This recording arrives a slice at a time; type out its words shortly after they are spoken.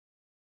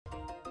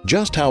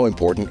Just how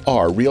important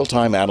are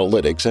real-time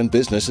analytics and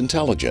business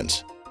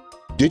intelligence?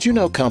 Did you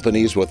know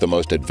companies with the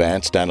most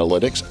advanced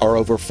analytics are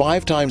over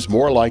 5 times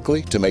more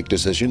likely to make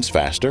decisions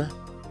faster,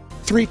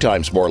 3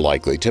 times more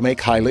likely to make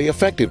highly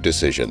effective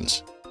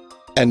decisions,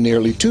 and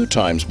nearly 2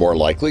 times more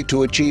likely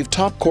to achieve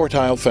top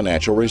quartile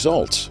financial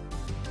results?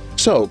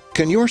 So,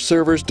 can your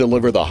servers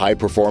deliver the high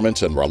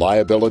performance and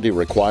reliability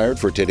required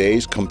for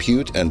today's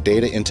compute and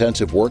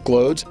data-intensive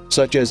workloads,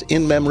 such as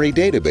in-memory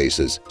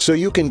databases, so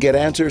you can get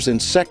answers in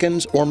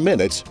seconds or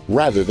minutes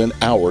rather than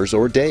hours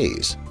or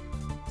days?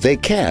 They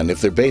can if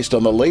they're based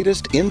on the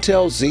latest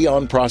Intel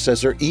Xeon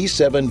processor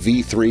E7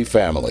 v3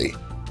 family.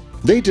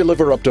 They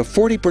deliver up to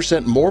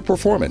 40% more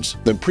performance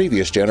than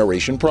previous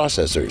generation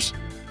processors.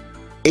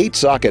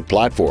 8-socket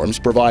platforms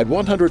provide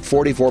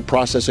 144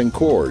 processing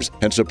cores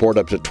and support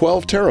up to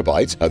 12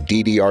 terabytes of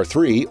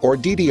DDR3 or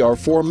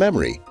DDR4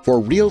 memory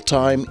for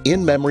real-time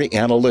in-memory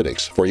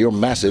analytics for your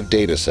massive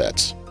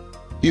datasets.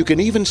 You can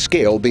even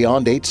scale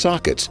beyond 8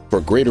 sockets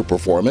for greater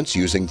performance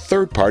using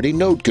third-party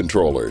node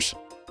controllers.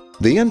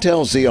 The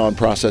Intel Xeon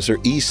processor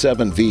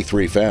E7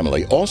 v3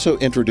 family also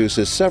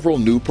introduces several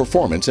new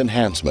performance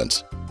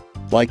enhancements,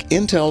 like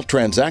Intel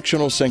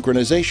Transactional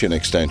Synchronization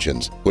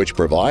extensions, which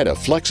provide a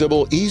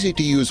flexible,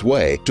 easy-to-use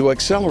way to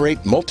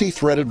accelerate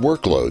multi-threaded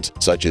workloads,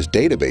 such as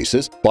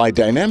databases, by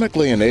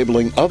dynamically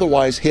enabling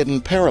otherwise hidden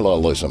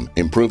parallelism,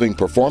 improving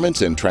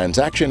performance in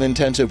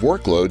transaction-intensive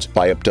workloads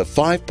by up to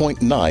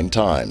 5.9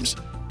 times.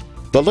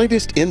 The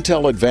latest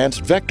Intel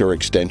Advanced Vector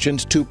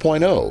Extensions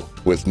 2.0,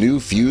 with new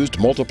fused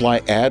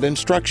multiply-add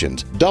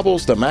instructions,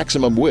 doubles the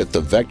maximum width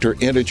of vector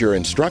integer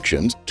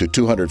instructions to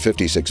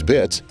 256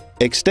 bits,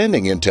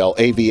 extending Intel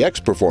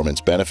AVX performance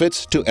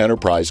benefits to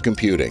enterprise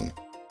computing.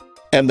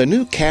 And the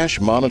new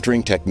cache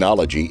monitoring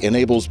technology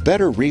enables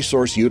better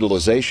resource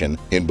utilization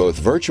in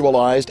both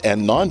virtualized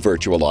and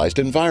non-virtualized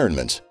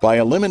environments by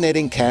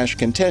eliminating cache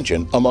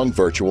contention among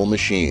virtual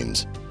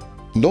machines.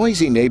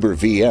 Noisy neighbor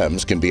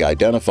VMs can be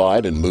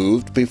identified and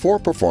moved before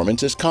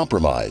performance is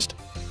compromised.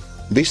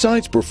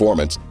 Besides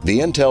performance, the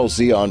Intel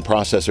Xeon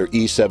processor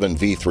E7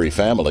 v3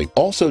 family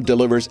also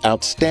delivers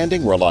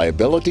outstanding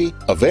reliability,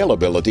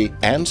 availability,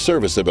 and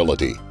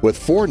serviceability with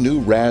 4 new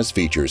RAS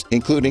features,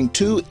 including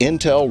 2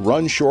 Intel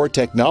Run-Sure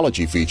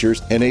technology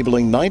features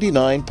enabling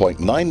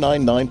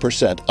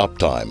 99.999%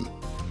 uptime.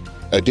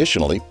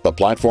 Additionally, the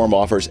platform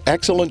offers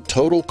excellent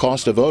total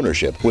cost of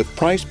ownership with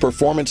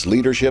price-performance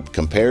leadership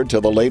compared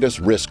to the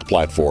latest RISC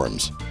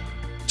platforms.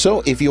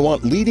 So if you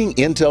want leading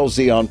Intel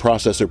Xeon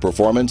processor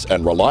performance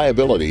and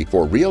reliability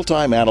for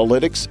real-time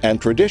analytics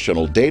and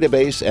traditional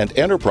database and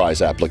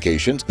enterprise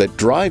applications that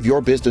drive your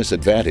business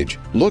advantage,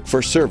 look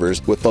for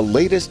servers with the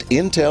latest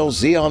Intel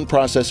Xeon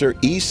processor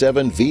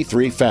E7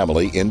 v3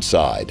 family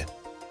inside.